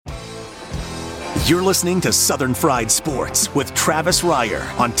You're listening to Southern Fried Sports with Travis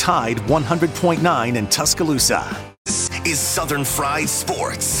Reier on Tide 100.9 in Tuscaloosa. This is Southern Fried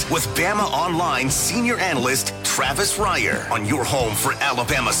Sports with Bama Online senior analyst Travis Reier on your home for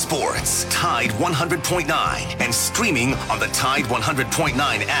Alabama sports. Tide 100.9 and streaming on the Tide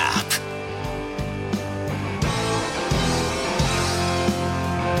 100.9 app.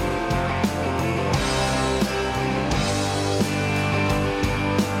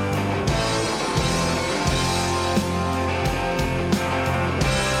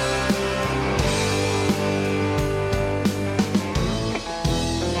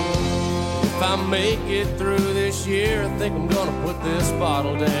 If I make it through this year, I think I'm gonna put this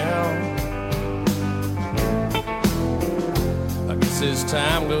bottle down. I guess as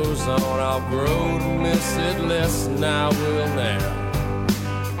time goes on, I'll grow to miss it less than I will now.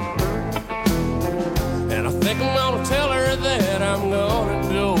 And I think I'm gonna tell her that I'm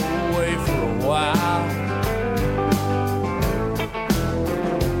gonna go away for a while,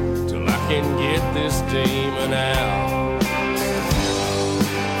 till I can get this demon out.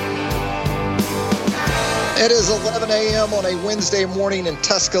 It is 11 a.m. on a Wednesday morning in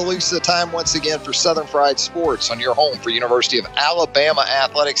Tuscaloosa. Time once again for Southern Fried Sports on your home for University of Alabama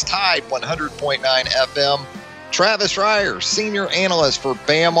Athletics. Tide 100.9 FM. Travis Reier, senior analyst for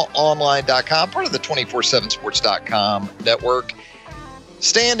BamaOnline.com, part of the 247sports.com network.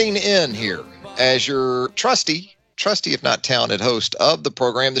 Standing in here as your trusty if not talented host of the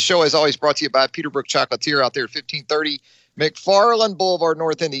program. The show is always brought to you by Peterbrook Chocolatier out there at 1530 McFarland Boulevard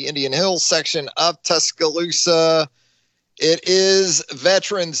North in the Indian Hills section of Tuscaloosa. It is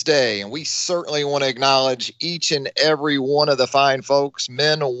Veterans Day, and we certainly want to acknowledge each and every one of the fine folks,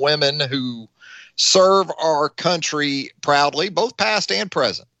 men and women, who serve our country proudly, both past and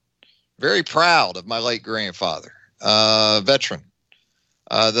present. Very proud of my late grandfather, veteran,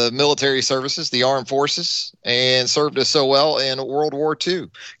 the military services, the armed forces, and served us so well in World War II.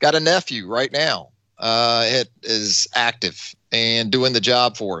 Got a nephew right now. It is active and doing the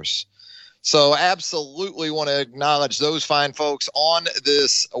job for us. So absolutely want to acknowledge those fine folks on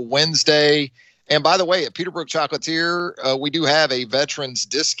this Wednesday. And by the way, at Peterbrook Chocolatier, we do have a veterans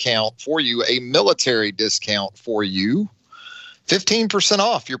discount for you, a military discount for you. 15%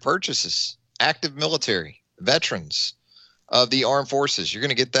 off your purchases. Active military, veterans of the armed forces. You're going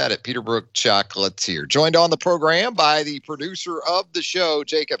to get that at Peterbrook Chocolatier. Joined on the program by the producer of the show,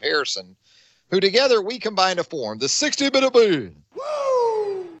 Jacob Harrison, who together we combine to form the 60-minute band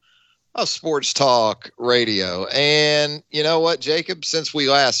of Sports Talk Radio. And you know what, Jacob, since we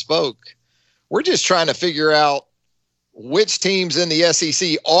last spoke, we're just trying to figure out which teams in the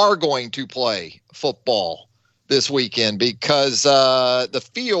SEC are going to play football this weekend, because the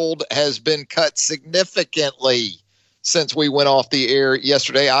field has been cut significantly since we went off the air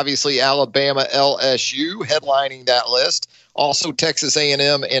yesterday. Obviously, Alabama, LSU headlining that list. Also, Texas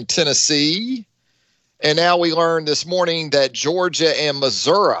A&M and Tennessee. And now we learned this morning that Georgia and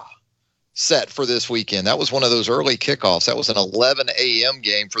Missouri set for this weekend. That was one of those early kickoffs. That was an 11 a.m.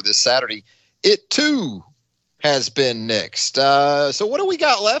 game for this Saturday. It, too, has been nixed. So what do we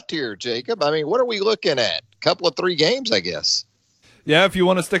got left here, Jacob? I mean, what are we looking at? A couple of 3 games, I guess. Yeah, if you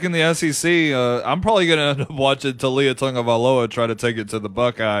want to stick in the SEC, I'm probably going to end up watching Taulia Tagovailoa try to take it to the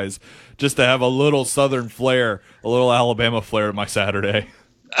Buckeyes just to have a little Southern flair, a little Alabama flair to my Saturday.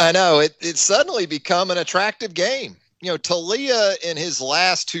 I know. It's suddenly become an attractive game. You know, Taulia in his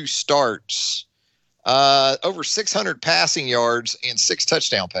last 2 starts, over 600 passing yards and 6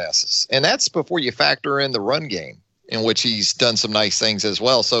 touchdown passes. And that's before you factor in the run game, in which he's done some nice things as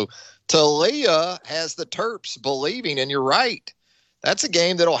well. So Taulia has the Terps believing, and you're right. That's a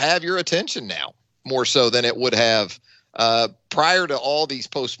game that'll have your attention now, more so than it would have prior to all these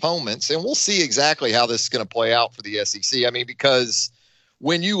postponements. And we'll see exactly how this is going to play out for the SEC. I mean, because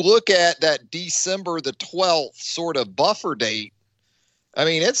when you look at that December the 12th sort of buffer date, I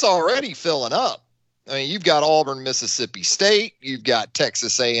mean, it's already filling up. I mean, you've got Auburn, Mississippi State. You've got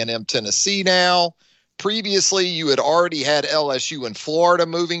Texas A&M, Tennessee now. Previously, you had already had LSU and Florida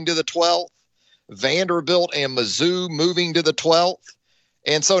moving to the 12th. Vanderbilt and Mizzou moving to the 12th.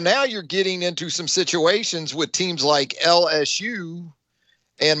 And so now you're getting into some situations with teams like LSU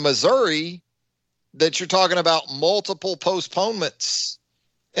and Missouri that you're talking about multiple postponements.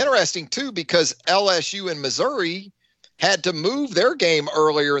 Interesting, too, because LSU and Missouri had to move their game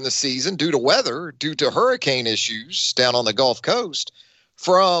earlier in the season due to weather, due to hurricane issues down on the Gulf Coast,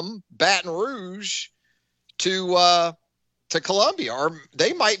 from Baton Rouge to Columbia, or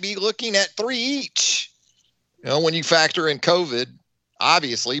they might be looking at 3 each, you know, when you factor in COVID,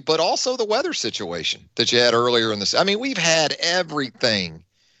 obviously, but also the weather situation that you had earlier in this. I mean, we've had everything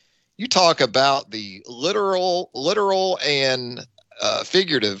You talk about the literal and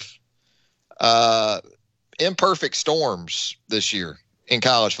figurative imperfect storms this year in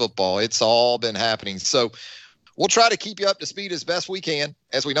college football. It's all been happening. So we'll try to keep you up to speed as best we can,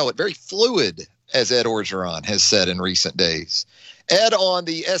 as we know it. Very fluid, as Ed Orgeron has said in recent days. Ed on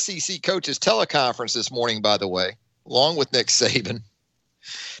the SEC coaches teleconference this morning, by the way, along with Nick Saban.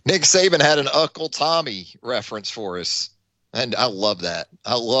 Nick Saban had an Uncle Tommy reference for us. And I love that.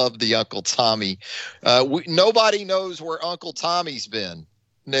 I love the Uncle Tommy. Nobody knows where Uncle Tommy's been,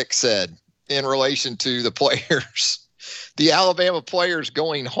 Nick said, in relation to the players, the Alabama players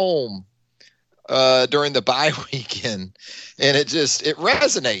going home during the bye weekend. And it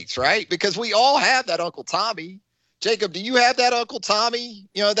resonates, right? Because we all have that Uncle Tommy. Jacob, do you have that Uncle Tommy?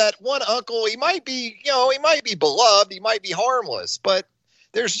 You know, that one uncle, he might be beloved, he might be harmless, but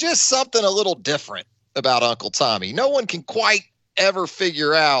there's just something a little different about Uncle Tommy. No one can quite ever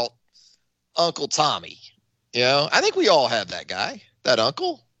figure out Uncle Tommy. You know, I think we all have that guy, that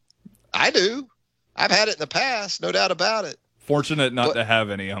uncle. I do. I've had it in the past, no doubt about it. Fortunate not to have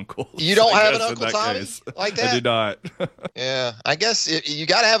any uncles. You don't have an Uncle Tommy like that? I do not. Yeah, I guess you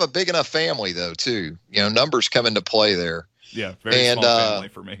got to have a big enough family, though, too. You know, numbers come into play there. Yeah, very small family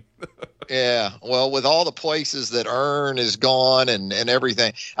for me. Yeah, well, with all the places that Earn is gone and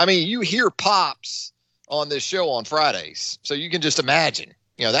everything. I mean, you hear Pops on this show on Fridays, so you can just imagine.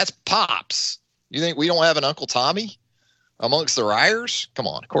 You know, that's Pops. You think we don't have an Uncle Tommy amongst the Ryers? Come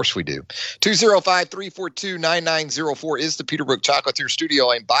on, of course we do. 205-342-9904 is the Peterbrook Chocolatier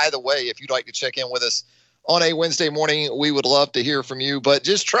studio. And by the way, if you'd like to check in with us on a Wednesday morning, we would love to hear from you. But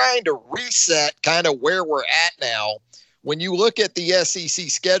just trying to reset kind of where we're at now. When you look at the SEC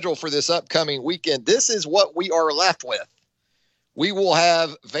schedule for this upcoming weekend, this is what we are left with. We will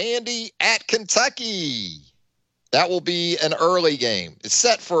have Vandy at Kentucky. That will be an early game. It's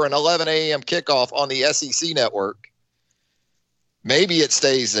set for an 11 a.m. kickoff on the SEC network. Maybe it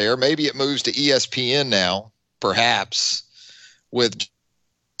stays there. Maybe it moves to ESPN now, perhaps, with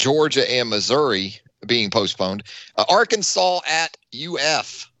Georgia and Missouri being postponed. Arkansas at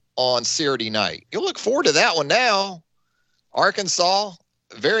UF on Saturday night. You'll look forward to that one now. Arkansas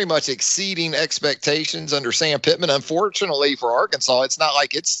very much exceeding expectations under Sam Pittman. Unfortunately for Arkansas, it's not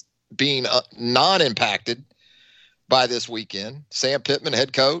like it's being non-impacted by this weekend. Sam Pittman,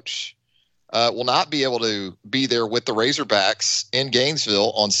 head coach, will not be able to be there with the Razorbacks in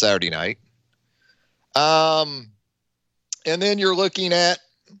Gainesville on Saturday night. And then you're looking at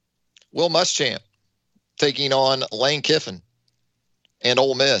Will Muschamp taking on Lane Kiffin and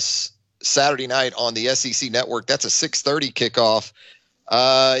Ole Miss Saturday night on the SEC network. That's a 6:30 kickoff.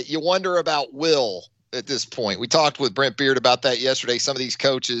 You wonder about Will at this point. We talked with Brent Beard about that yesterday. Some of these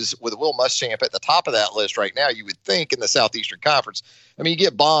coaches, with Will Muschamp at the top of that list right now, you would think in the Southeastern Conference. I mean, you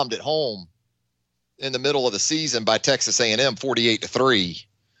get bombed at home in the middle of the season by Texas A&M 48-3.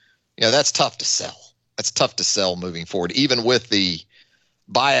 You know, that's tough to sell. That's tough to sell moving forward, even with the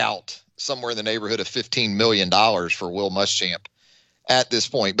buyout somewhere in the neighborhood of $15 million for Will Muschamp at this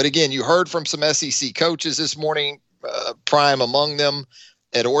point. But again, you heard from some SEC coaches this morning, Prime among them,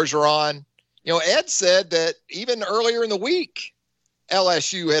 Ed Orgeron. You know, Ed said that even earlier in the week,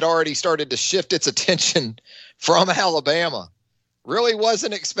 LSU had already started to shift its attention from Alabama. Really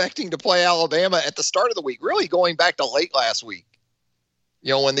wasn't expecting to play Alabama at the start of the week, really going back to late last week. You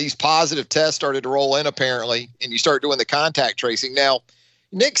know, when these positive tests started to roll in, apparently, and you start doing the contact tracing. Now,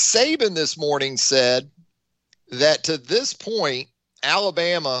 Nick Saban this morning said that to this point,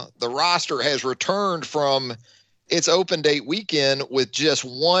 Alabama, the roster has returned from its open date weekend with just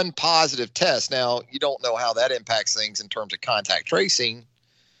one positive test. Now, you don't know how that impacts things in terms of contact tracing.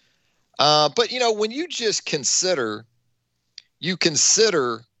 But, you know, when you just consider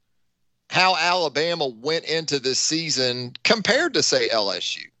how Alabama went into this season compared to, say,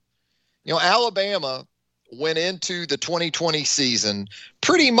 LSU. You know, Alabama went into the 2020 season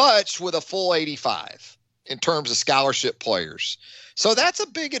pretty much with a full 85 in terms of scholarship players. So that's a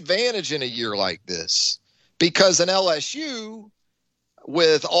big advantage in a year like this, because an LSU,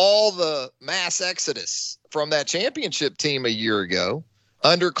 with all the mass exodus from that championship team a year ago,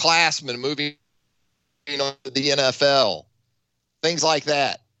 underclassmen moving on to the NFL, things like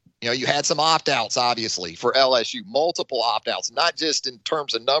that. You know, you had some opt-outs, obviously, for LSU, multiple opt-outs, not just in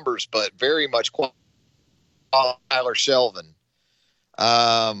terms of numbers, but very much Tyler Shelvin,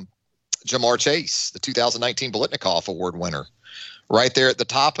 Jamar Chase, the 2019 Biletnikoff Award winner, right there at the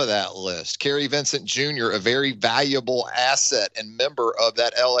top of that list. Kerry Vincent Jr., a very valuable asset and member of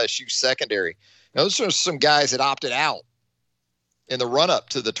that LSU secondary. Those are some guys that opted out in the run-up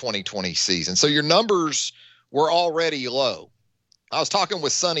to the 2020 season. So your numbers were already low. I was talking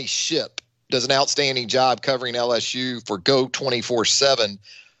with Sonny Ship, does an outstanding job covering LSU for Go 24/7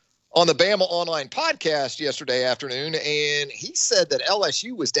 on the Bama Online podcast yesterday afternoon, and he said that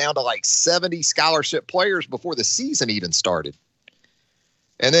LSU was down to like 70 scholarship players before the season even started.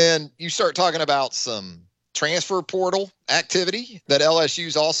 And then you start talking about some transfer portal activity that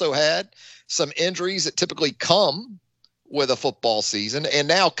LSU's also had, some injuries that typically come with a football season, and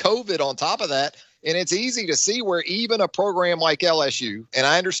now COVID on top of that. And it's easy to see where even a program like LSU, and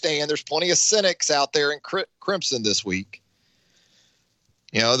I understand there's plenty of cynics out there in Crimson this week,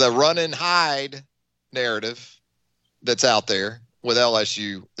 you know, the run and hide narrative that's out there with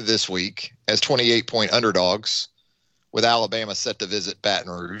LSU this week as 28-point underdogs with Alabama set to visit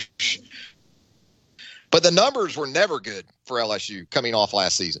Baton Rouge. But the numbers were never good for LSU coming off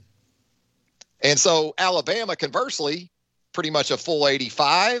last season. And so Alabama, conversely, pretty much a full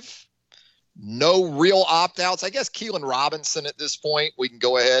 85. No real opt-outs. I guess Keelan Robinson at this point, we can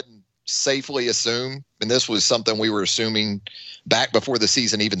go ahead and safely assume, and this was something we were assuming back before the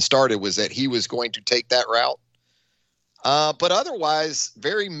season even started, was that he was going to take that route. But otherwise,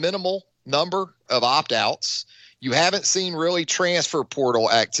 very minimal number of opt-outs. You haven't seen really transfer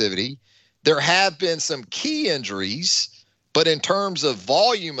portal activity. There have been some key injuries, but in terms of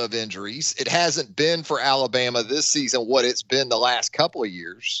volume of injuries, it hasn't been for Alabama this season what it's been the last couple of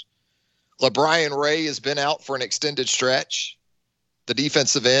years. LaBryan Ray has been out for an extended stretch, the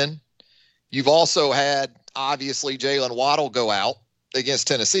defensive end. You've also had, obviously, Jalen Waddle go out against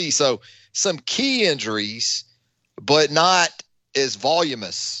Tennessee. So some key injuries, but not as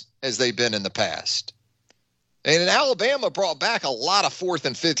voluminous as they've been in the past. And Alabama brought back a lot of fourth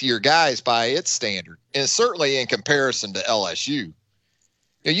and fifth year guys by its standard, and certainly in comparison to LSU.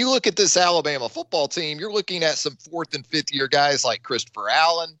 Now, you look at this Alabama football team, you're looking at some fourth and fifth year guys like Christopher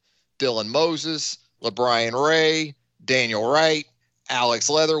Allen, Dylan Moses, LaBryan Ray, Daniel Wright, Alex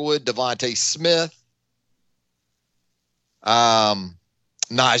Leatherwood, Devontae Smith,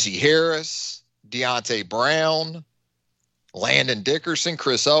 Najee Harris, Deontay Brown, Landon Dickerson,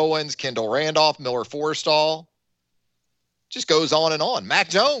 Chris Owens, Kendall Randolph, Miller Forrestall. Just goes on and on. Mac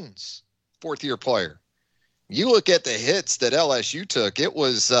Jones, fourth-year player. You look at the hits that LSU took, it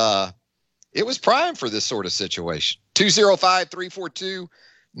was prime for this sort of situation.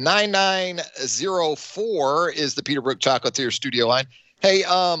 205-342-9904 is the Peterbrook Chocolatier studio line. Hey,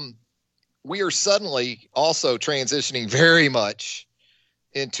 we are suddenly also transitioning very much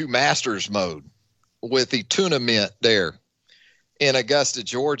into Masters mode with the tournament there in Augusta,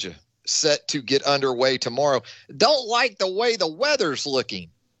 Georgia, set to get underway tomorrow. Don't like the way the weather's looking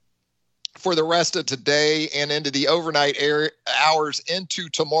for the rest of today and into the overnight hours into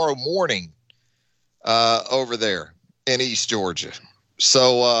tomorrow morning over there in East Georgia.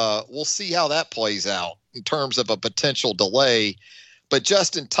 So we'll see how that plays out in terms of a potential delay. But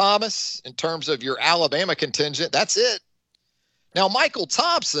Justin Thomas, in terms of your Alabama contingent, that's it. Now, Michael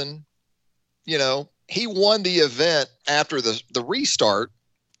Thompson, you know, he won the event after the restart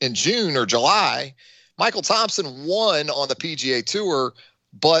in June or July. Michael Thompson won on the PGA Tour,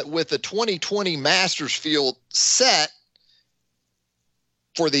 but with the 2020 Masters field set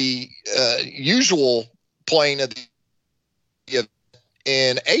for the usual playing of the event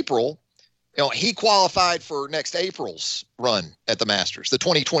in April, you know, he qualified for next April's run at the Masters, the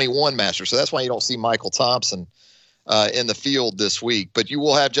 2021 Masters. So that's why you don't see Michael Thompson in the field this week. But you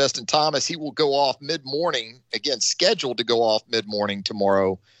will have Justin Thomas. He will go off mid-morning, again, scheduled to go off mid-morning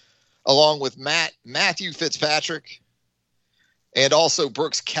tomorrow, along with Matthew Fitzpatrick and also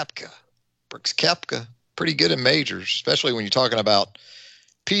Brooks Koepka. Brooks Koepka, pretty good in majors, especially when you're talking about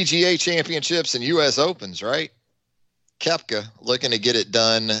PGA championships and U.S. Opens, right? Koepka looking to get it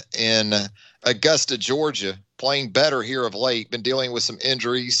done in Augusta, Georgia, playing better here of late, been dealing with some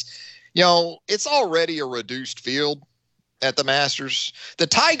injuries. You know, it's already a reduced field at the Masters. The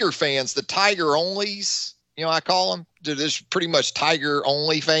Tiger fans, the Tiger onlys, you know, I call them, they're just pretty much Tiger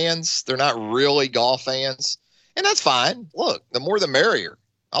only fans. They're not really golf fans. And that's fine. Look, the more the merrier.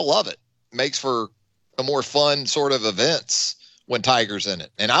 I love it. Makes for a more fun sort of events when Tiger's in it.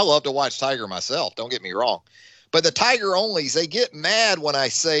 And I love to watch Tiger myself. Don't get me wrong. But the Tiger onlys, they get mad when I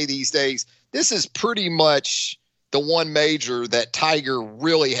say these days, this is pretty much the one major that Tiger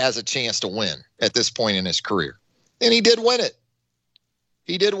really has a chance to win at this point in his career. And he did win it.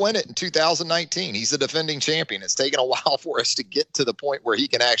 He did win it in 2019. He's the defending champion. It's taken a while for us to get to the point where he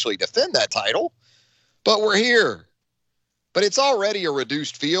can actually defend that title, but we're here. But it's already a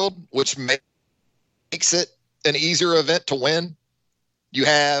reduced field, which makes it an easier event to win. You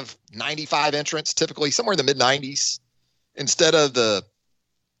have 95 entrants, typically somewhere in the mid-90s, instead of the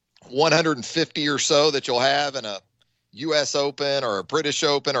 150 or so that you'll have in a U.S. Open or a British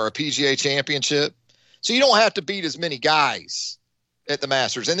Open or a PGA Championship. So you don't have to beat as many guys at the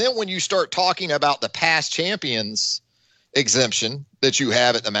Masters. And then when you start talking about the past champions exemption that you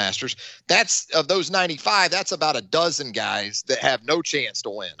have at the Masters, that's of those 95, that's about a dozen guys that have no chance to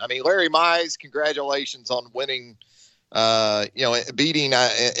win. I mean, Larry Mize, congratulations on winning, beating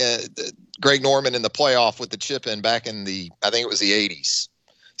Greg Norman in the playoff with the chip in back in I think it was the 80s.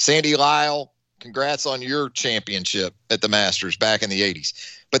 Sandy Lyle, congrats on your championship at the Masters back in the 80s.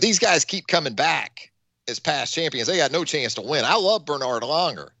 But these guys keep coming back as past champions. They got no chance to win. I love Bernard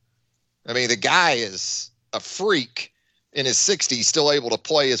Langer. I mean, the guy is a freak in his 60s, still able to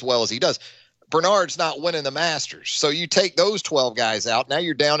play as well as he does. Bernard's not winning the Masters. So you take those 12 guys out, now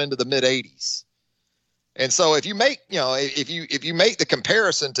you're down into the mid 80s. And so if you make, if you make the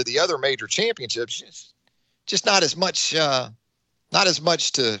comparison to the other major championships, just not as much to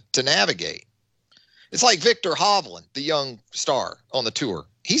navigate. It's like Victor Hovland, the young star on the tour.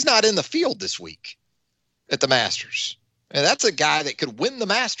 He's not in the field this week at the Masters. And that's a guy that could win the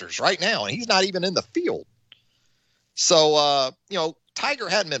Masters right now, and he's not even in the field. So, Tiger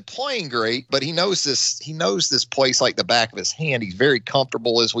hadn't been playing great, but he knows this place like the back of his hand. He's very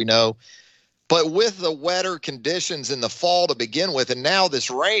comfortable, as we know. But with the wetter conditions in the fall to begin with, and now this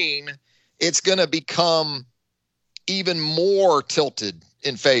rain, it's going to become even more tilted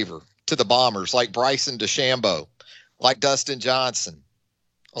in favor to the Bombers, like Bryson DeChambeau, like Dustin Johnson,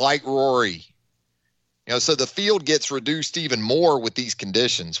 like Rory. So the field gets reduced even more with these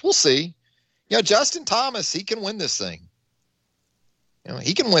conditions. We'll see. Justin Thomas, he can win this thing.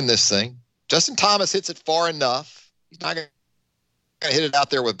 He can win this thing. Justin Thomas hits it far enough. He's not going to hit it out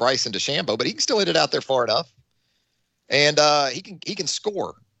there with Bryson DeChambeau, but he can still hit it out there far enough. And he can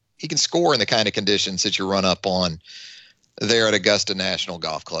score. He can score in the kind of conditions that you run up on there at Augusta National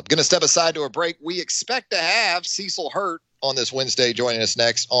Golf Club. Going to step aside to a break. We expect to have Cecil Hurt on this Wednesday joining us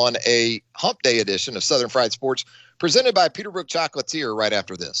next on a Hump Day edition of Southern Fried Sports presented by Peterbrook Chocolatier right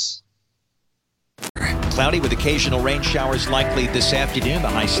after this. Cloudy with occasional rain showers likely this afternoon, the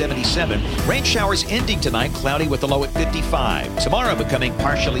high 77. Rain showers ending tonight, cloudy with the low at 55. Tomorrow becoming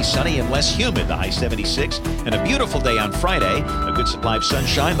partially sunny and less humid, the high 76. And a beautiful day on Friday, a good supply of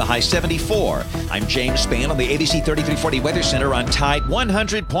sunshine, the high 74. I'm James Spann on the ABC 3340 Weather Center on Tide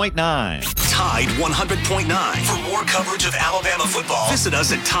 100.9. Tide 100.9. For more coverage of Alabama football, visit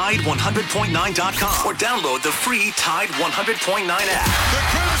us at Tide100.9.com or download the free Tide 100.9 app. The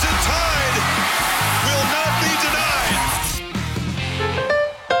Crimson Tide will not be denied.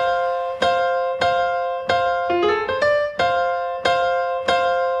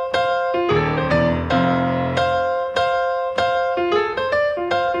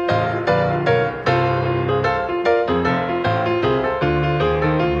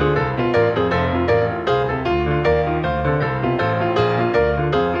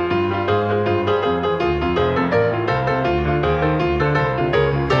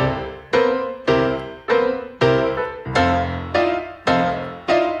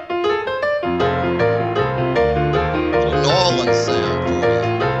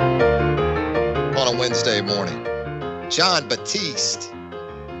 Jon Batiste,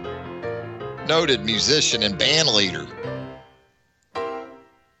 noted musician and band leader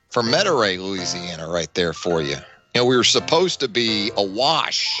from Metairie, Louisiana, right there for you. We were supposed to be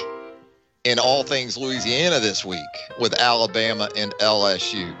awash in all things Louisiana this week with Alabama and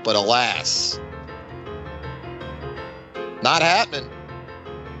LSU, but alas, not happening.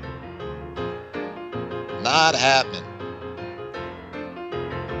 Not happening.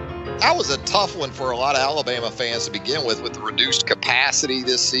 That was a tough one for a lot of Alabama fans to begin with the reduced capacity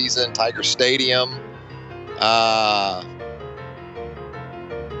this season, Tiger Stadium, not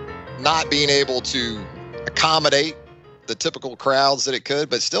being able to accommodate the typical crowds that it could,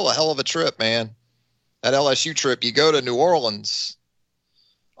 but still a hell of a trip, man. That LSU trip, you go to New Orleans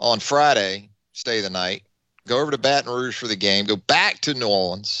on Friday, stay the night, go over to Baton Rouge for the game, go back to New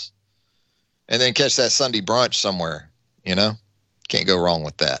Orleans, and then catch that Sunday brunch somewhere, Can't go wrong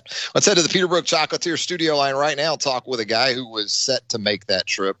with that. Let's head to the Peterbrook Chocolatier studio line right now. Talk with a guy who was set to make that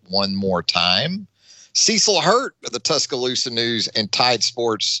trip one more time. Cecil Hurt of the Tuscaloosa News and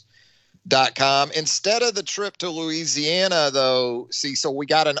TideSports.com. Instead of the trip to Louisiana, though, Cecil, we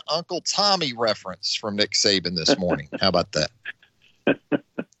got an Uncle Tommy reference from Nick Saban this morning. How about that?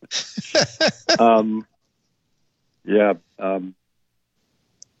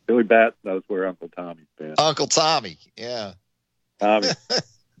 Billy Batts knows where Uncle Tommy's been. Uncle Tommy, yeah. Tommy.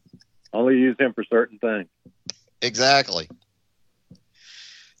 Only use him for certain things. Exactly.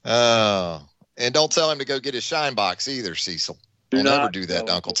 Oh, and don't tell him to go get his shine box either, Cecil. I'll never do that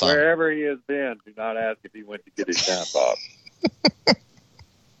to Uncle Tommy. Wherever he has been, do not ask if he went to get his time, Bob.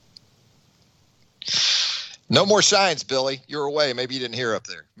 No more shines, Billy. You're away. Maybe you didn't hear up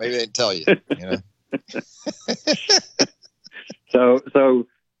there. Maybe they didn't tell you. I don't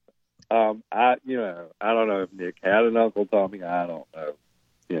know if Nick had an Uncle Tommy. I don't know,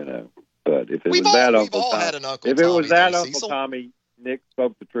 but if it was that Uncle Tommy, had an Uncle if Tommy, it was that though, Uncle Cecil. Tommy, Nick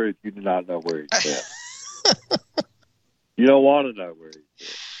spoke the truth. You do not know where he's been. You don't want to know where he's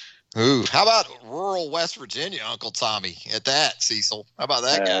been. Ooh, how about rural West Virginia, Uncle Tommy? At that, Cecil. How about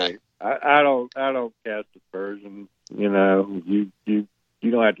that guy? I don't cast aspersions. You don't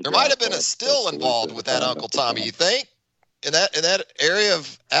have to. There might have been a still involved with that Uncle Tommy. You think in that area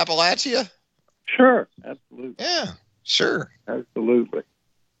of Appalachia? Sure, absolutely. Yeah, sure, absolutely.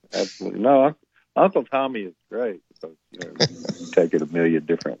 No, Uncle Tommy is great because you take it a million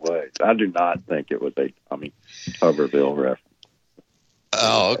different ways. I do not think it was a Tommy Tuberville reference.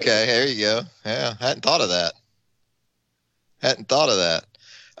 Oh, okay. There you go. Yeah, hadn't thought of that.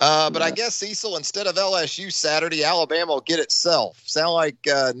 But I guess, Cecil, instead of LSU Saturday, Alabama will get itself. Sound like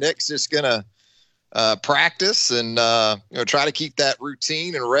Nick's just going to practice and try to keep that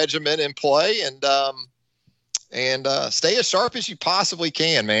routine and regimen in play and stay as sharp as you possibly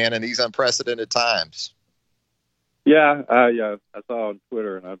can, man, in these unprecedented times. Yeah, I saw on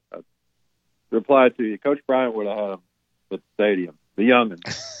Twitter, and I replied to you. Coach Bryant would have had him at the stadium. The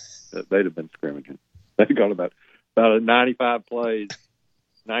youngins, they'd have been scrimmaging. They've got about 95 plays,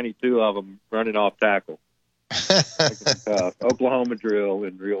 92 of them running off tackle. Oklahoma drill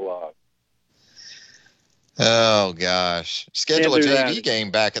in real life. Oh, gosh. Schedule a JV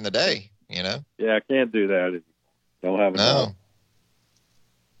game back in the day, Yeah, I can't do that if you don't have enough.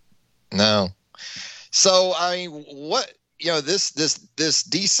 No. So, I mean, this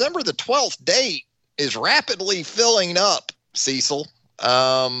December the 12th date is rapidly filling up, Cecil.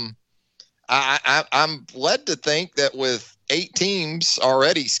 I'm led to think that with 8 teams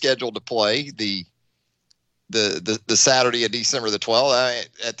already scheduled to play the Saturday of December the 12th,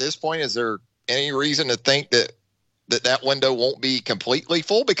 at this point, is there any reason to think that window won't be completely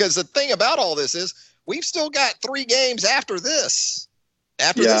full? Because the thing about all this is we've still got 3 games after this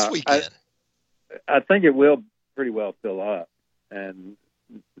weekend. I think it will pretty well fill up, and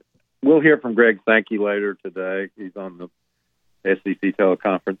we'll hear from Greg Sankey later today. He's on the SEC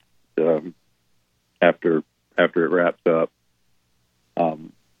teleconference after it wraps up.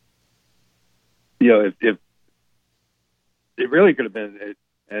 If it really could have been,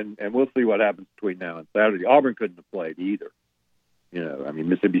 and we'll see what happens between now and Saturday. Auburn couldn't have played either.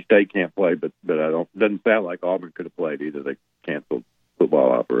 Mississippi State can't play, but doesn't sound like Auburn could have played either. They canceled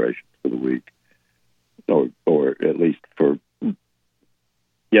football operations for the week, or at least for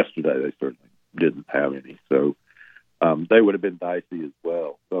yesterday. They certainly didn't have any, so they would have been dicey as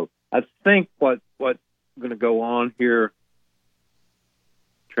well. So I think what's going to go on here,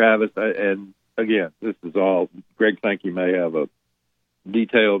 Travis, and again, this is all Greg Sankey may have a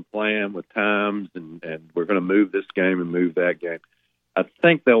detailed plan with times, and we're going to move this game and move that game. I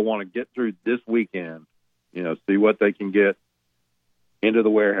think they'll want to get through this weekend, see what they can get into the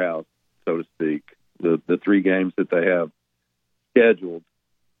warehouse, so to speak, the 3 games that they have scheduled,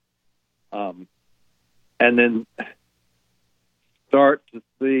 and then start to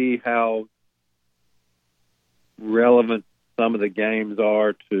see how relevant some of the games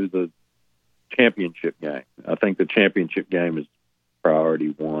are to the championship game. I think the championship game is priority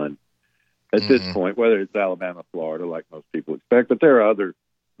 1 at this point, whether it's Alabama, Florida, like most people expect, but there are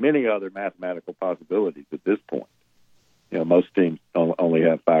many other mathematical possibilities at this point. Most teams only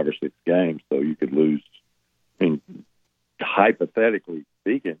have 5 or 6 games, so you could lose. I mean, hypothetically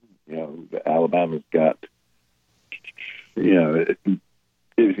speaking, Alabama's got,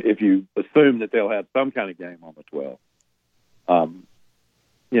 if you assume that they'll have some kind of game on the 12th,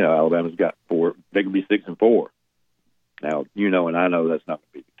 Alabama's got 4. They could be 6-4. Now, and I know that's not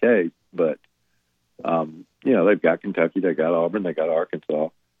going to be the case, but they've got Kentucky, they got Auburn, they got Arkansas,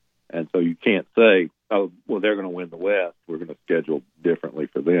 and so you can't say, oh, well, they're going to win the West. We're going to schedule differently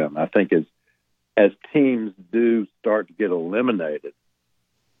for them. I think as teams do start to get eliminated,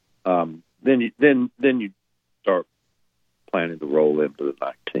 then you start planning to roll into the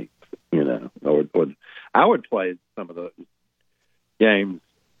 19th. Or I would play some of the games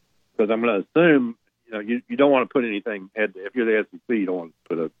because I'm going to assume you don't want to put anything head. If you're the SEC, you don't want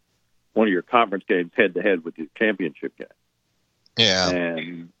to put one of your conference games head to head with your championship game. Yeah,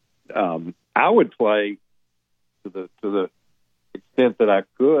 and I would play to the extent that I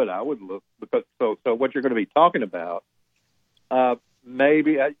could. I would look because so what you're going to be talking about.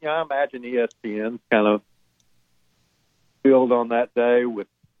 Maybe I imagine ESPN's kind of filled on that day with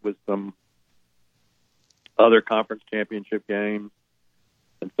some other conference championship games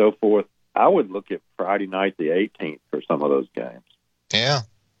and so forth, I would look at Friday night the 18th for some of those games. Yeah.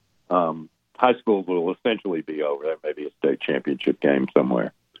 High schools will essentially be over. There may be a state championship game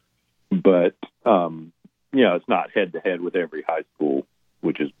somewhere. But, it's not head-to-head with every high school,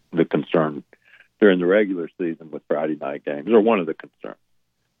 which is the concern during the regular season with Friday night games, or one of the concerns.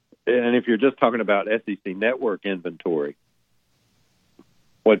 And if you're just talking about SEC network inventory,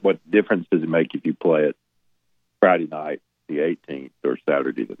 what difference does it make if you play it Friday night the 18th or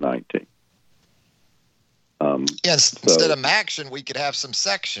Saturday the 19th? Instead of Maction, we could have some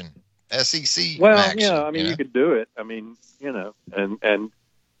section SEC. Well, Maction, you could do it. And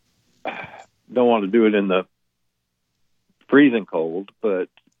don't want to do it in the freezing cold, but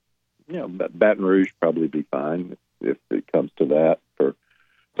Baton Rouge probably be fine if it comes to that for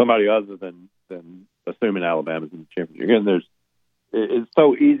somebody other than assuming Alabama's in the championship. Again, it's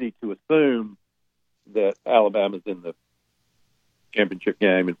so easy to assume that Alabama's in the championship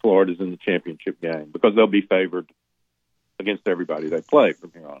game and Florida's in the championship game because they'll be favored against everybody they play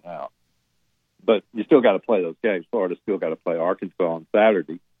from here on out. But you still got to play those games. Florida's still got to play Arkansas on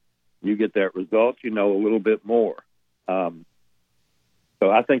Saturday. You get that result, a little bit more. So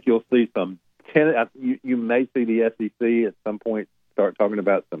I think you'll see some. You may see the SEC at some point start talking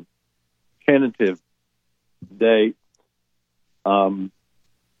about some tentative dates. And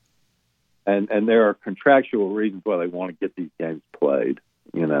there are contractual reasons why they want to get these games played.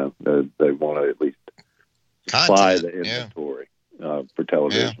 They want to at least supply the inventory for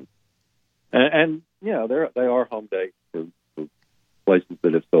television. Yeah. And they are home dates for places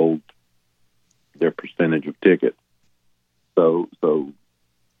that have sold their percentage of tickets. So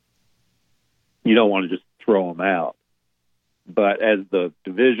you don't want to just throw them out. But as the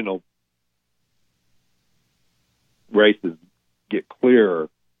divisional races get clearer,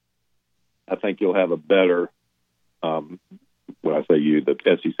 I think you'll have a better, when I say you, the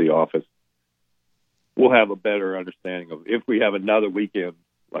SEC office, will have a better understanding of if we have another weekend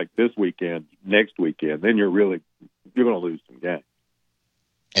like this weekend, next weekend, then you're going to lose some games.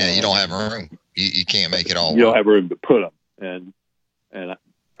 Yeah, you don't have room. You can't make it all. You don't have room to put them. And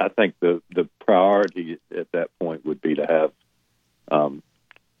I think the priority at that point would be to have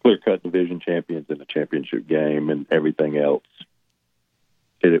clear-cut division champions in a championship game and everything else.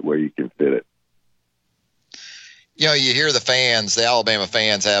 Fit it where you can fit it. You hear the Alabama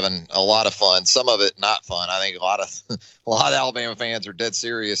fans having a lot of fun. Some of it not fun. I think a lot of Alabama fans are dead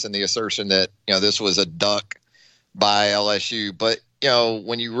serious in the assertion that this was a duck by LSU. But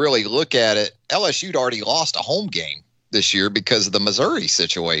when you really look at it, LSU'd already lost a home game this year because of the Missouri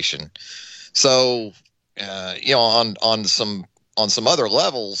situation. So on some other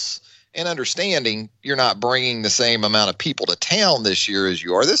levels and understanding, you're not bringing the same amount of people to town this year as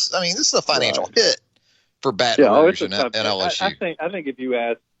you are. This is a financial hit for Baton Rouge and LSU. I think if you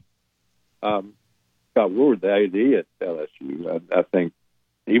ask Scott Woodward, the AD at LSU, I think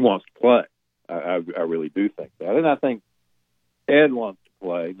he wants to play. I really do think that. And I think Ed wants to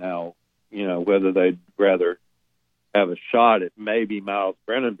play. Now, whether they'd rather have a shot at maybe Miles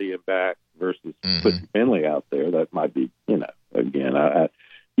Brennan being back versus putting Finley out there, that might be, again,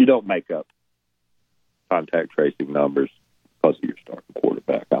 you don't make up contact tracing numbers because of your starting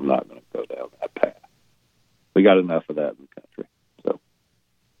quarterback. I'm not going to go down that path. We got enough of that in the country. So,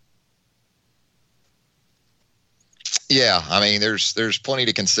 yeah, there's plenty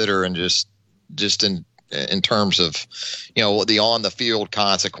to consider, and just in terms of the on the field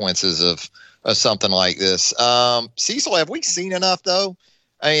consequences of something like this. Cecil, have we seen enough though?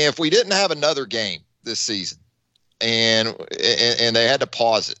 If we didn't have another game this season, and they had to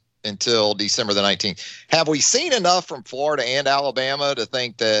pause it until December the 19th, have we seen enough from Florida and Alabama to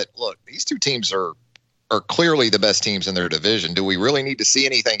think that, look, these two teams are clearly the best teams in their division? Do we really need to see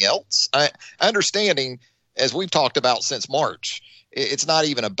anything else? Understanding, as we've talked about since March, it's not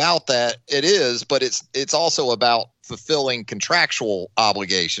even about that. It is, but it's also about fulfilling contractual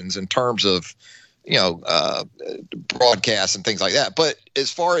obligations in terms of, broadcasts and things like that. But as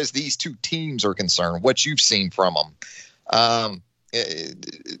far as these two teams are concerned, what you've seen from them,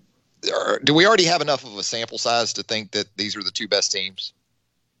 do we already have enough of a sample size to think that these are the two best teams?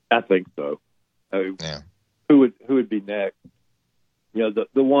 I think so. Yeah. Who would be next? The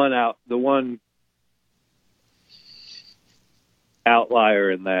one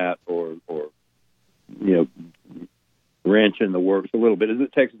outlier in that, or wrench in the works a little bit, is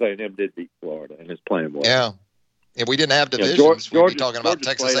that Texas A&M did beat Florida and is playing well. Yeah. If we didn't have divisions, we'd be talking about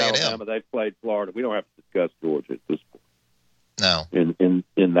Texas A&M. Alabama, they've played Florida. We don't have to discuss Georgia at this point. No.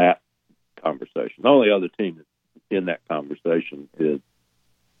 In that conversation, the only other team in that conversation is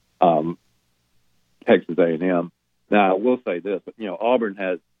Texas A&M. Now, I will say this, Auburn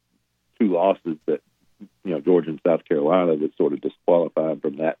has 2 losses that, Georgia and South Carolina, that sort of disqualified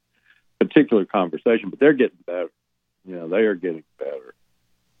from that particular conversation, but they're getting better. They are getting better.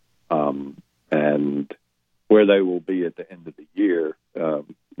 And where they will be at the end of the year,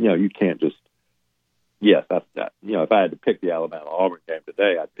 you can't just, yes, if I had to pick the Alabama-Auburn game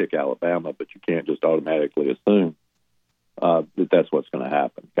today, I'd pick Alabama, but you can't just automatically assume that that's what's going to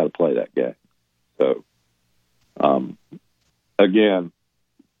happen. Got to play that game. So, again,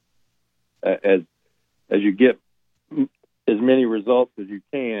 as you get as many results as you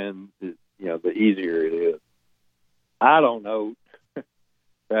can, the easier it is. I don't know,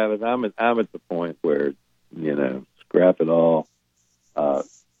 Travis. I'm at the point where scrap it all,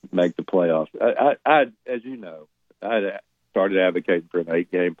 make the playoffs. I as you know, I started advocating for an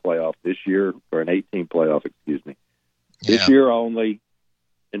 8-game playoff this year, or an 18 playoff, excuse me. Yeah. This year only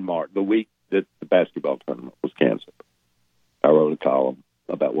in March, the week that the basketball tournament was canceled. I wrote a column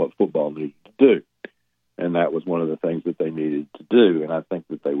about what football needed to do, and that was one of the things that they needed to do, and I think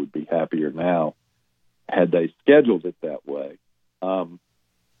that they would be happier now had they scheduled it that way.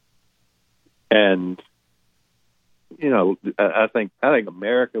 And I think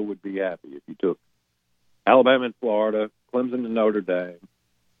America would be happy if you took Alabama and Florida, Clemson and Notre Dame,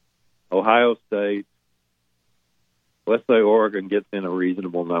 Ohio State. Let's say Oregon gets in a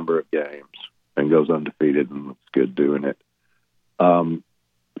reasonable number of games and goes undefeated and looks good doing it. You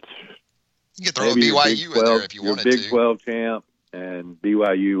could throw BYU in there if you wanted to. Big 12 champ and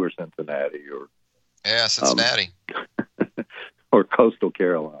BYU or Cincinnati or Cincinnati or Coastal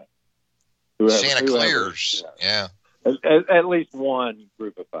Carolina. Chanticleers, yeah. At least one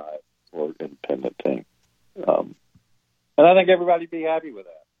Group of 5 or independent team, and I think everybody'd be happy with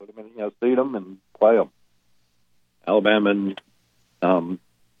that. Put them in, seed them and play them. Alabama and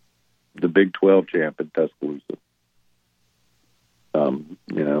the Big 12 champ in Tuscaloosa.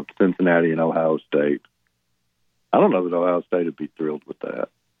 Cincinnati and Ohio State. I don't know that Ohio State would be thrilled with that,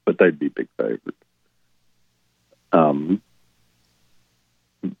 but they'd be big favorites.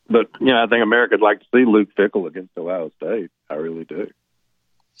 But I think America'd like to see Luke Fickell against Ohio State. I really do.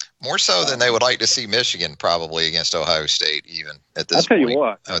 More so than they would like to see Michigan probably against Ohio State, even at this point. I'll tell you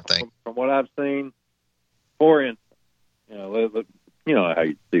what, I would think. From what I've seen, for instance, how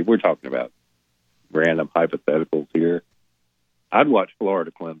you see, we're talking about random hypotheticals here. I'd watch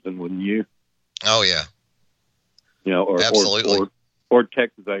Florida Clemson, wouldn't you? Oh yeah. Absolutely. Or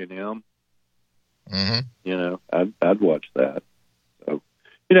Texas A&M. Mm-hmm. I'd watch that. So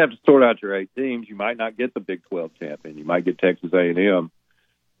you'd have to sort out your 8 teams. You might not get the Big 12 champion. You might get Texas A&M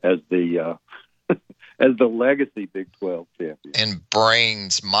as the as the legacy Big 12 champion. And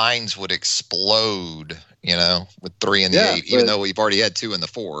minds would explode, with 3 in the 8, even though we've already had 2 in the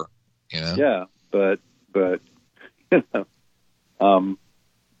 4. Yeah, but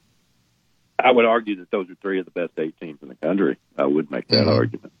I would argue that those are 3 of the best 8 teams in the country. I would make that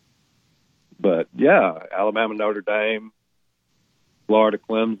argument. But yeah, Alabama, Notre Dame, Florida,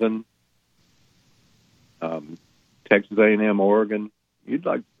 Clemson, Texas A&M, Oregon. You'd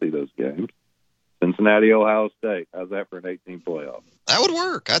like to see those games. Cincinnati, Ohio State. How's that for an 18 playoff? That would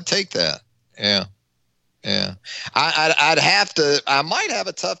work. I'd take that. Yeah. Yeah. I might have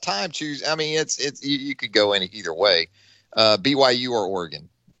a tough time choosing. I mean, you could go in either way. BYU or Oregon.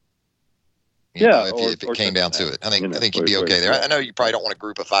 If it came down to it, I think you'd be okay there. I know you probably don't want to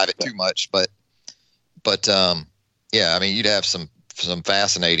group of 5 it too much, but you'd have some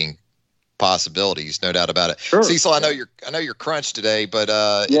fascinating possibilities, no doubt about it. Sure. Cecil, I know you're crunched today, but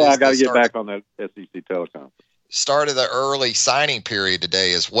I got to get back on that SEC teleconference. Started the early signing period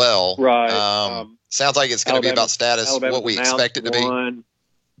today as well. Right. Sounds like it's going to be about status, Alabama's what we expect it to be.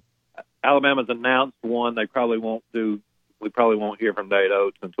 Alabama's announced one. We probably won't hear from Nate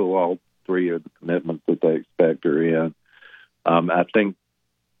Oates until all 3 of the commitments that they expect are in. I think,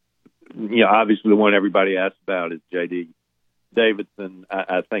 obviously the one everybody asks about is J.D. Davidson.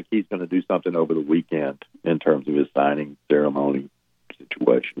 I think he's going to do something over the weekend in terms of his signing ceremony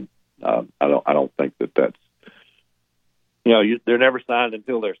situation. I don't think that's, they're never signed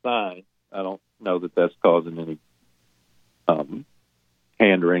until they're signed. I don't know that that's causing any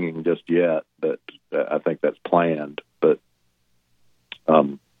hand wringing just yet, but I think that's planned. But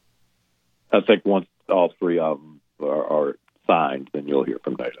I think once all 3 of them are signed, then you'll hear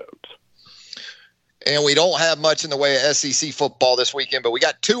from Nate Oates. And we don't have much in the way of SEC football this weekend, but we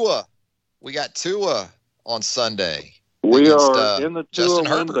got Tua. We got Tua on Sunday. We are in the Tua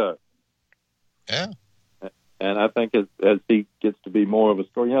window. Yeah. And I think as he gets to be more of a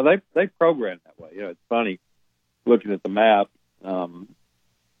story, they program that way. It's funny. looking at the map of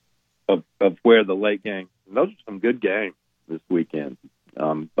where the late games. Those are some good games this weekend.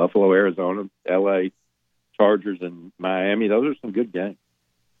 Buffalo, Arizona, L.A., Chargers, and Miami. Those are some good games.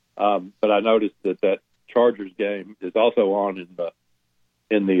 But I noticed that Chargers game is also on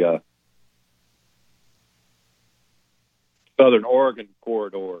in the Southern Oregon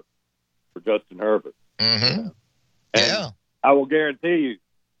corridor for Justin Herbert. Mm-hmm. And I will guarantee you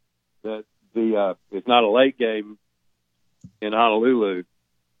that it's not a late game in Honolulu,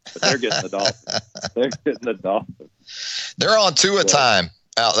 but they're getting the Dolphins. They're getting the Dolphins. They're on Tua time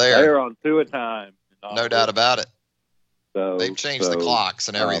out there. They're on Tua time. No doubt about it. So they've changed the clocks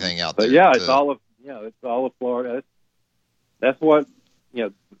and everything out there. But yeah, it's all of Florida. That's what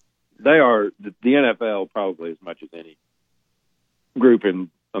they are. The NFL probably as much as any group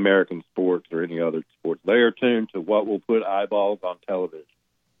in American sports or any other sports. They are tuned to what will put eyeballs on television.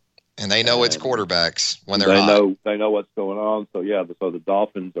 And they know it's quarterbacks when they're hot. They know what's going on. So so the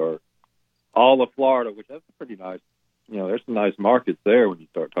Dolphins are all of Florida, which that's a pretty nice. There's some nice markets there when you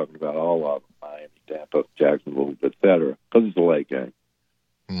start talking about all of them: Miami, Tampa, Jacksonville, etc. Because it's a late game,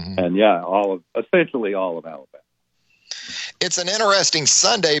 and essentially all of Alabama. It's an interesting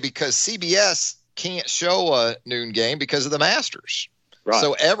Sunday because CBS can't show a noon game because of the Masters. Right.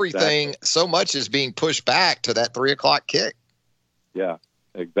 So everything, so much is being pushed back to that 3:00 kick. Yeah,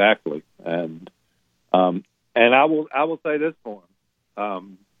 exactly. And I will say this for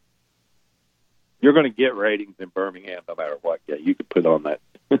him. You're going to get ratings in Birmingham no matter what. Yeah, you could put on that.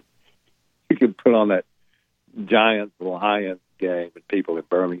 You could put on that Giants Lions game, and people in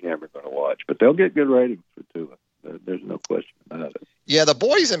Birmingham are going to watch. But they'll get good ratings for Tua. There's no question about it. Yeah, the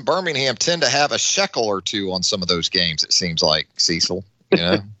boys in Birmingham tend to have a shekel or two on some of those games. It seems like, Cecil.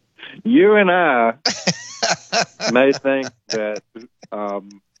 You and I may think that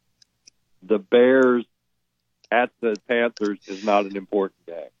the Bears at the Panthers is not an important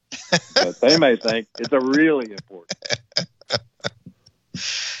game. But they may think it's a really important game.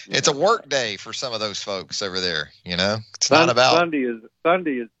 It's a work day for some of those folks over there, It's not about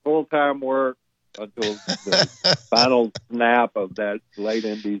Sunday is full-time work until the final snap of that late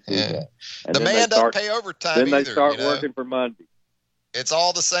NBC game. And the man doesn't pay overtime Then they either, start working for Monday. It's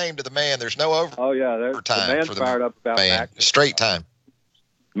all the same to the man. There's no overtime. Oh, yeah. The man's for fired up about man. Mac. Straight time.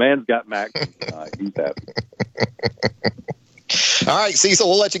 Man's got Mac tonight. He's happy. All right, Cecil,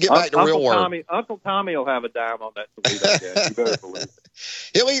 we'll let you get back to real work. Uncle Tommy will have a dime on that Toledo game. You better believe it.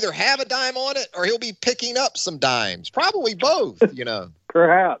 He'll either have a dime on it or he'll be picking up some dimes. Probably both,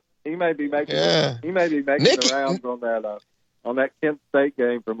 Perhaps. He may be making the rounds on that Kent State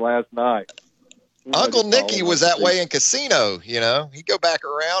game from last night. Uncle Nicky was that way in casino, He'd go back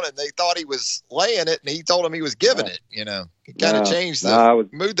around and they thought he was laying it and he told him he was giving it, He kind of changed the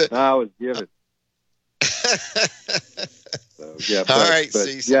mood. I was giving. So, yeah, all right,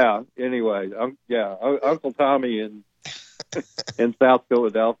 Cecil. Yeah, anyway, Uncle Tommy in South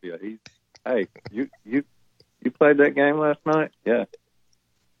Philadelphia. Hey, you played that game last night? Yeah.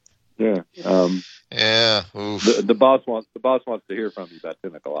 Yeah. Yeah. The boss wants to hear from you about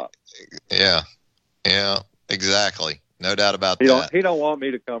 10:00. Yeah. Yeah. Exactly. No doubt about that. He don't want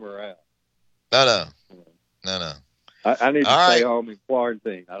me to come around. No. I need to stay home in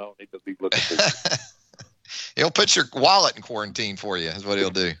quarantine. I don't need to be looking for you. He'll put your wallet in quarantine for you. Is what he'll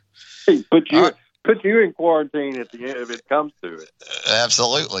do. Put you in quarantine at the end if it comes to it.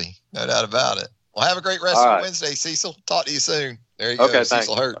 Absolutely. No doubt about it. Well, have a great rest of Wednesday, Cecil. Talk to you soon. There you go. Okay,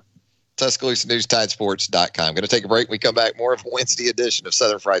 Cecil Hurt. Tuscaloosa News, TideSports.com. Going to take a break. We come back more of a Wednesday edition of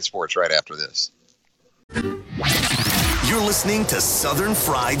Southern Fried Sports right after this. You're listening to Southern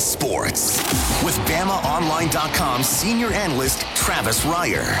Fried Sports with BamaOnline.com senior analyst Travis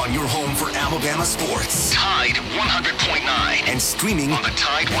Reier on your home for Alabama sports. Tide 100.9 and streaming on the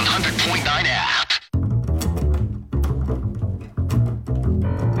Tide 100.9 app.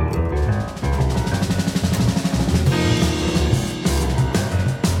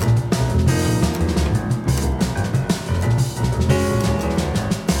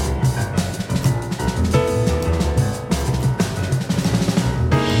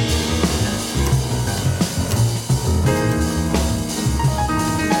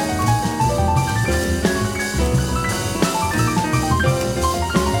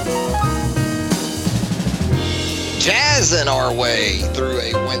 Jazzing our way through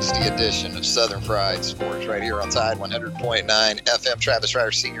a Wednesday edition of Southern Fried Sports right here on Tide 100.9 FM. Travis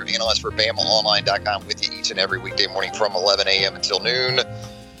Reier, senior analyst for BamaOnline.com, with you each and every weekday morning from 11 a.m. until noon.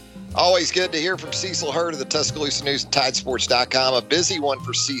 Always good to hear from Cecil Hurt of the Tuscaloosa News and TideSports.com. A busy one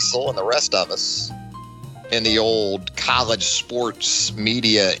for Cecil and the rest of us in the old college sports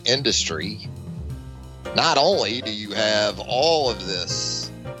media industry. Not only do you have all of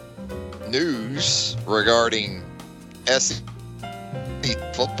this news regarding SEC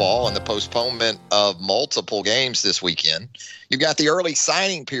football and the postponement of multiple games this weekend, you've got the early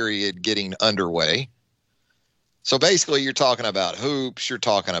signing period getting underway. So basically, you're talking about hoops, you're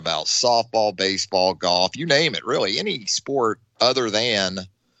talking about softball, baseball, golf, you name it, really. Any sport other than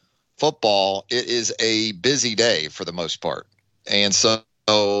football, it is a busy day for the most part. And so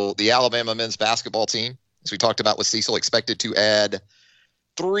the Alabama men's basketball team, as we talked about with Cecil, expected to add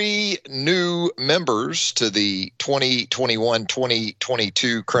 3 new members to the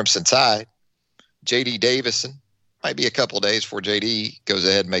 2021-2022 Crimson Tide. J.D. Davison, might be a couple of days before J.D. goes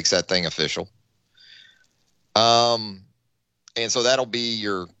ahead and makes that thing official. And so that'll be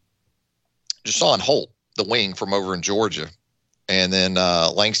your Jashawn Holt, the wing from over in Georgia, and then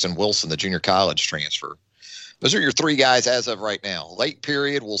Langston Wilson, the junior college transfer. Those are your 3 guys as of right now. Late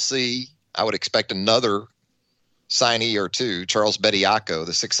period, we'll see. I would expect another signee or 2. Charles Bediako,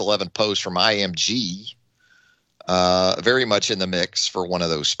 the 6'11" post from IMG, very much in the mix for one of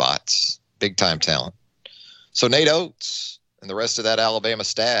those spots. Big-time talent. So Nate Oates and the rest of that Alabama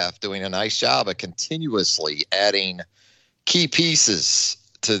staff doing a nice job of continuously adding key pieces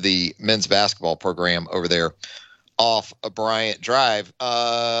to the men's basketball program over there off of Bryant Drive.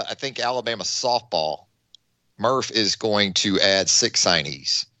 I think Alabama softball, Murph is going to add 6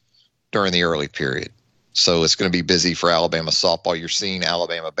 signees during the early period. So it's going to be busy for Alabama softball. You're seeing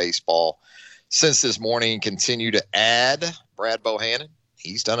Alabama baseball since this morning continue to add Brad Bohannon.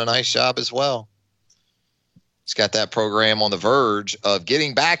 He's done a nice job as well. He's got that program on the verge of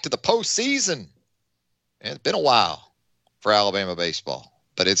getting back to the postseason. And it's been a while for Alabama baseball,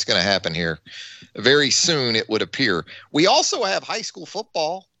 but it's going to happen here very soon, it would appear. We also have high school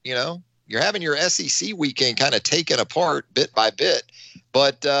football. You know, you're having your SEC weekend kind of taken apart bit by bit,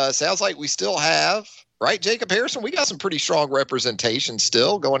 but sounds like we still have, right, Jacob Harrison? We got some pretty strong representation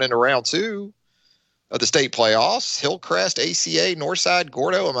still going into round 2 of the state playoffs. Hillcrest, ACA, Northside,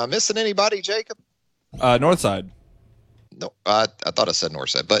 Gordo. Am I missing anybody, Jacob? Northside. No, I thought I said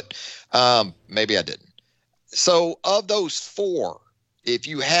Northside, but maybe I didn't. So of those 4, if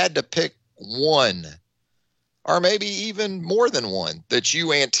you had to pick one, or maybe even more than one, that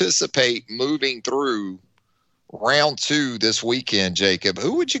you anticipate moving through round 2 this weekend, Jacob,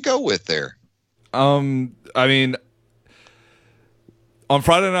 who would you go with there? I mean, on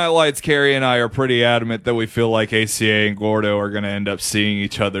Friday Night Lights, Carrie and I are pretty adamant that we feel like ACA and Gordo are going to end up seeing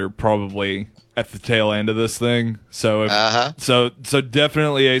each other probably at the tail end of this thing. So, so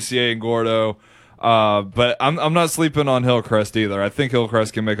definitely ACA and Gordo. But I'm not sleeping on Hillcrest either. I think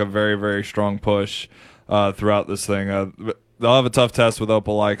Hillcrest can make a very, very strong push throughout this thing. They'll have a tough test with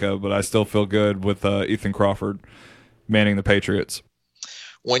Opelika, but I still feel good with Ethan Crawford manning the Patriots.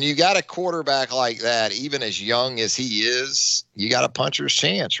 When you got a quarterback like that, even as young as he is, you got a puncher's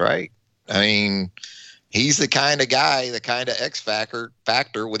chance, right? I mean, he's the kind of guy, the kind of X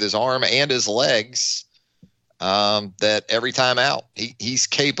factor with his arm and his legs that every time out, he's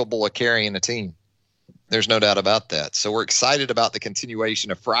capable of carrying a team. There's no doubt about that. So we're excited about the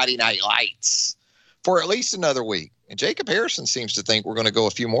continuation of Friday Night Lights for at least another week. And Jacob Harrison seems to think we're going to go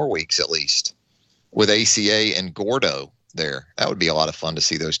a few more weeks at least with ACA and Gordo there. That would be a lot of fun to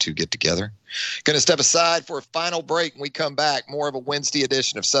see those 2 get together. Going to step aside for a final break. When we come back, more of a Wednesday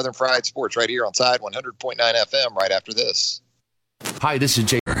edition of Southern Fried Sports right here on Tide 100.9 FM right after this. Hi, this is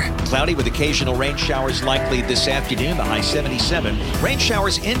Jay. Cloudy with occasional rain showers likely this afternoon, the high 77. Rain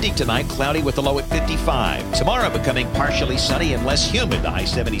showers ending tonight, cloudy with the low at 55. Tomorrow becoming partially sunny and less humid, the high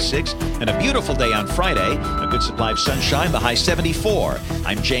 76. And a beautiful day on Friday, a good supply of sunshine, the high 74.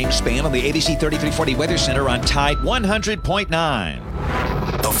 I'm James Spann on the ABC 3340 Weather Center on Tide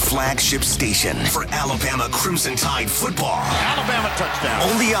 100.9. The flagship station for Alabama Crimson Tide football. Alabama touchdown.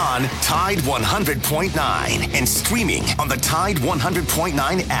 Only on Tide 100.9 and streaming on the Tide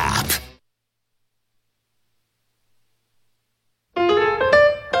 100.9 app.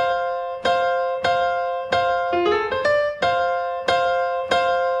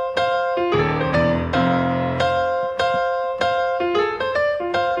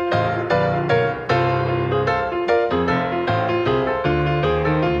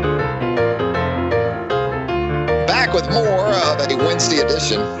 With more of a Wednesday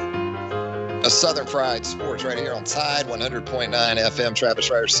edition of Southern Fried Sports right here on Tide 100.9 FM. Travis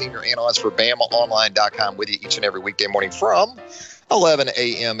Reier, senior analyst for BamaOnline.com, with you each and every weekday morning from 11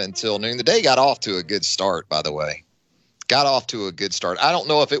 a.m. until noon. The day got off to a good start, by the way. Got off to a good start. I don't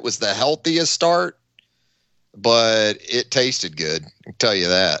know if it was the healthiest start, but it tasted good. I can tell you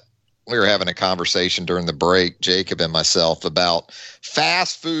that. we were having a conversation during the break, Jacob and myself, about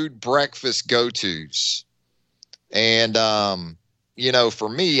fast food breakfast go-tos. And, for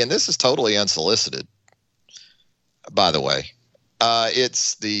me, and this is totally unsolicited, by the way,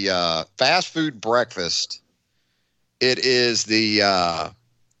 it's the fast food breakfast. It is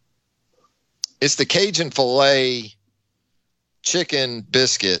it's the Cajun filet chicken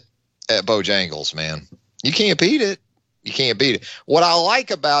biscuit at Bojangles, man. You can't beat it. You can't beat it. What I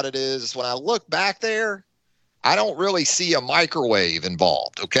like about it is when I look back there, I don't really see a microwave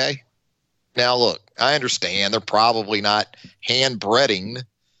involved, okay? Now, look, I understand they're probably not hand breading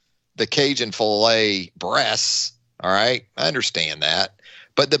the Cajun filet breasts, all right? I understand that.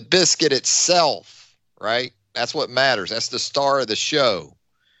 But the biscuit itself, right, that's what matters. That's the star of the show.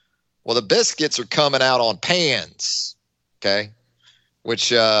 Well, the biscuits are coming out on pans, okay, which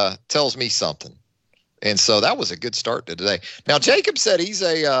tells me something. And so that was a good start to today. Now, Jacob said he's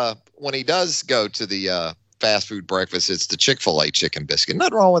when he does go to the fast food breakfast, it's the Chick-fil-A chicken biscuit.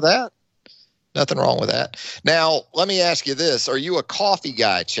 Nothing wrong with that. Nothing wrong with that. Now, let me ask you this. Are you a coffee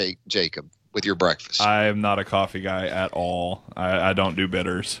guy, Jacob, with your breakfast? I am not a coffee guy at all. I don't do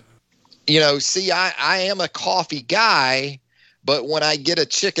bitters. See, I am a coffee guy, but when I get a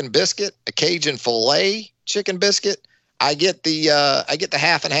chicken biscuit, a Cajun filet chicken biscuit, I get the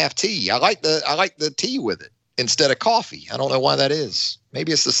half and half tea. I like the tea with it instead of coffee. I don't know why that is.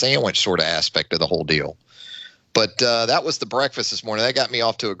 Maybe it's the sandwich sort of aspect of the whole deal. But that was the breakfast this morning. That got me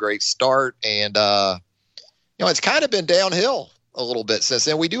off to a great start, and it's kind of been downhill a little bit since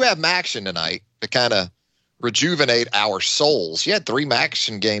then. We do have Maction tonight to kind of rejuvenate our souls. You had 3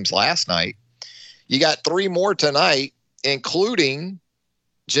 Maction games last night. You got 3 more tonight, including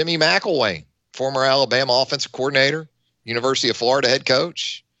Jimmy McElwain, former Alabama offensive coordinator, University of Florida head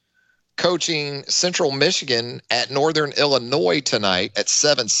coach, coaching Central Michigan at Northern Illinois tonight at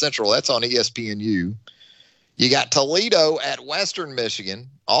 7 Central. That's on ESPNU. You got Toledo at Western Michigan,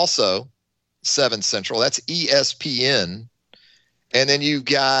 also 7 Central. That's ESPN. And then you've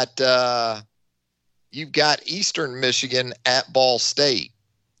got Eastern Michigan at Ball State.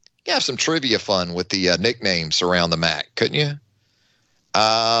 You can have some trivia fun with the nicknames around the MAC, couldn't you?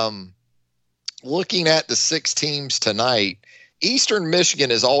 Looking at the 6 teams tonight, Eastern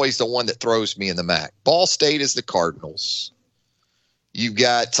Michigan is always the one that throws me in the MAC. Ball State is the Cardinals. You've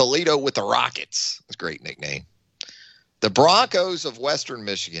got Toledo with the Rockets. That's a great nickname. The Broncos of Western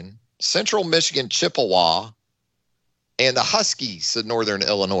Michigan, Central Michigan Chippewa, and the Huskies of Northern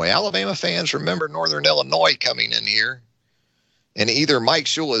Illinois. Alabama fans remember Northern Illinois coming in here. And either Mike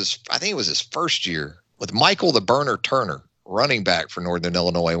Shula's, I think it was his first year, with Michael the Burner Turner, running back for Northern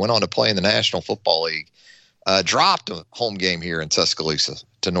Illinois, went on to play in the National Football League, dropped a home game here in Tuscaloosa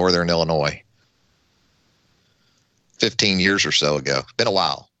to Northern Illinois 15 years or so ago. Been a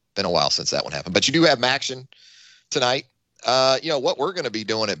while since that one happened. But you do have Maction tonight. What we're going to be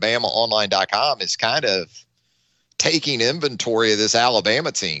doing at BamaOnline.com is kind of taking inventory of this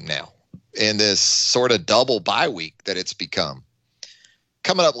Alabama team now in this sort of double bye week that it's become.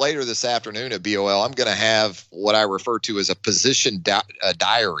 Coming up later this afternoon at BOL, I'm going to have what I refer to as a position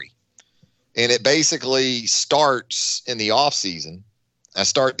diary. And it basically starts in the off season. I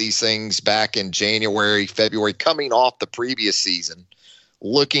start these things back in January, February, coming off the previous season,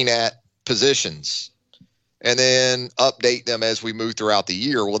 looking at positions, and then update them as we move throughout the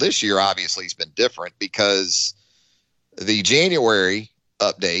year. Well, this year obviously has been different because the January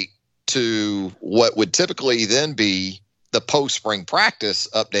update to what would typically then be the post-spring practice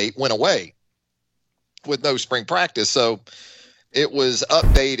update went away with no spring practice. So it was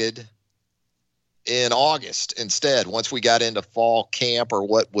updated in August instead, once we got into fall camp, or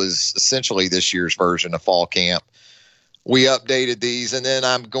what was essentially this year's version of fall camp. We updated these, and then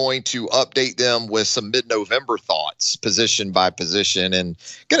I'm going to update them with some mid-November thoughts, position by position, and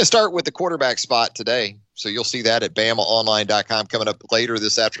going to start with the quarterback spot today. So you'll see that at BamaOnline.com coming up later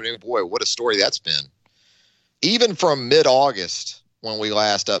this afternoon. Boy, what a story that's been. Even from mid-August, when we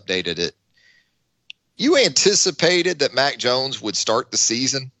last updated it, you anticipated that Mac Jones would start the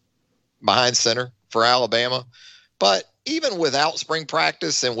season behind center for Alabama. But even without spring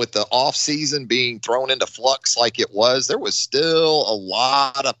practice and with the offseason being thrown into flux like it was, there was still a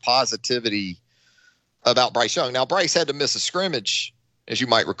lot of positivity about Bryce Young. Now, Bryce had to miss a scrimmage, as you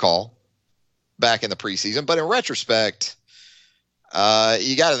might recall, back in the preseason. But in retrospect,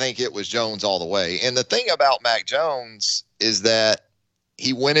 you got to think it was Jones all the way. And the thing about Mac Jones is that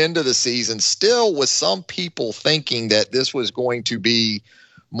he went into the season still with some people thinking that this was going to be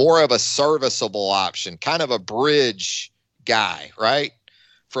more of a serviceable option, kind of a bridge guy, right?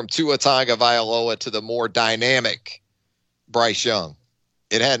 From Tua Tagovailoa to the more dynamic Bryce Young.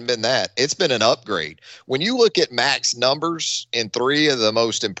 It hadn't been that. It's been an upgrade. When you look at Mac's numbers in 3 of the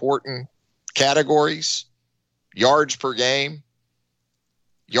most important categories, yards per game,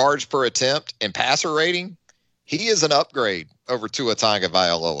 yards per attempt, and passer rating, he is an upgrade over Tua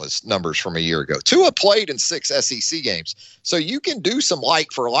Tagovailoa's numbers from a year ago. Tua played in 6 SEC games, so you can do some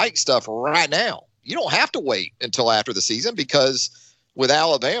like-for-like stuff right now. You don't have to wait until after the season because with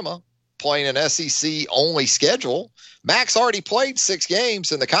Alabama playing an SEC-only schedule, Mac's already played 6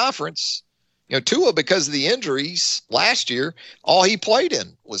 games in the conference. You know, Tua, because of the injuries last year, all he played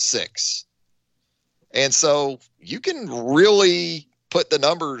in was 6. And so you can really put the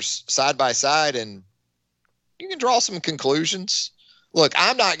numbers side by side and you can draw some conclusions. Look,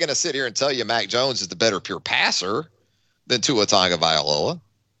 I'm not going to sit here and tell you Mac Jones is the better pure passer than Tua Tagovailoa.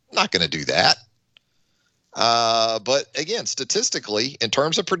 I'm not going to do that. But again, statistically, in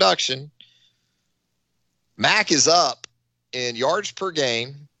terms of production, Mac is up in yards per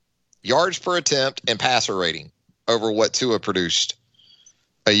game, yards per attempt, and passer rating over what Tua produced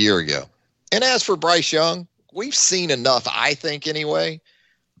a year ago. And as for Bryce Young, we've seen enough, I think anyway,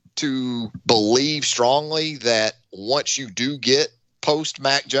 to believe strongly that once you do get post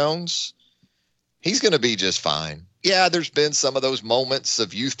Mac Jones, he's going to be just fine. Yeah, there's been some of those moments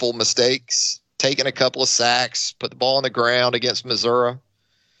of youthful mistakes, taking a couple of sacks, put the ball on the ground against Missouri.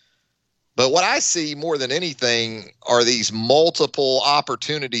 But what I see more than anything are these multiple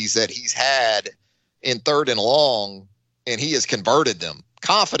opportunities that he's had in 3rd and long, and he has converted them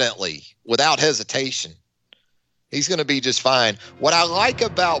confidently, without hesitation. He's going to be just fine. What I like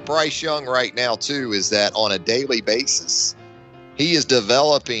about Bryce Young right now, too, is that on a daily basis, he is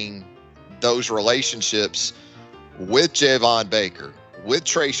developing those relationships with Javon Baker, with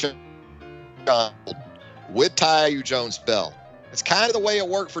Trayshawn, with Taiyu Jones-Bell. It's kind of the way it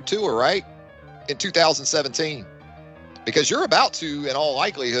worked for Tua, right, in 2017. Because you're about to, in all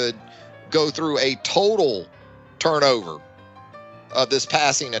likelihood, go through a total turnover of this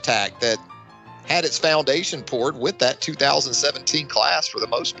passing attack that had its foundation poured with that 2017 class for the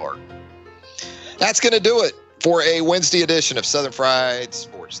most part. That's going to do it for a Wednesday edition of Southern Fried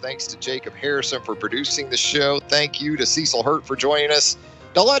Sports. Thanks to Jacob Harrison for producing the show. Thank you to Cecil Hurt for joining us.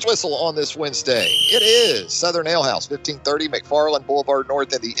 The lunch whistle on this Wednesday. It is Southern Ale House, 1530 McFarland Boulevard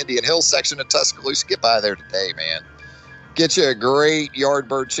North in the Indian Hills section of Tuscaloosa. Get by there today, man. Get you a great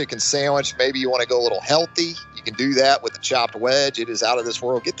Yardbird chicken sandwich. Maybe you want to go a little healthy. You can do that with the chopped wedge. It is out of this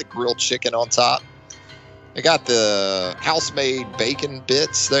world. Get the grilled chicken on top. They got the house-made bacon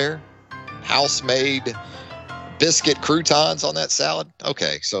bits there. House-made biscuit croutons on that salad.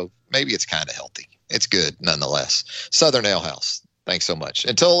 Okay, so maybe it's kind of healthy. It's good nonetheless. Southern Ale House. Thanks so much.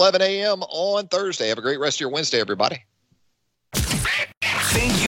 Until 11 a.m. on Thursday. Have a great rest of your Wednesday, everybody. Thank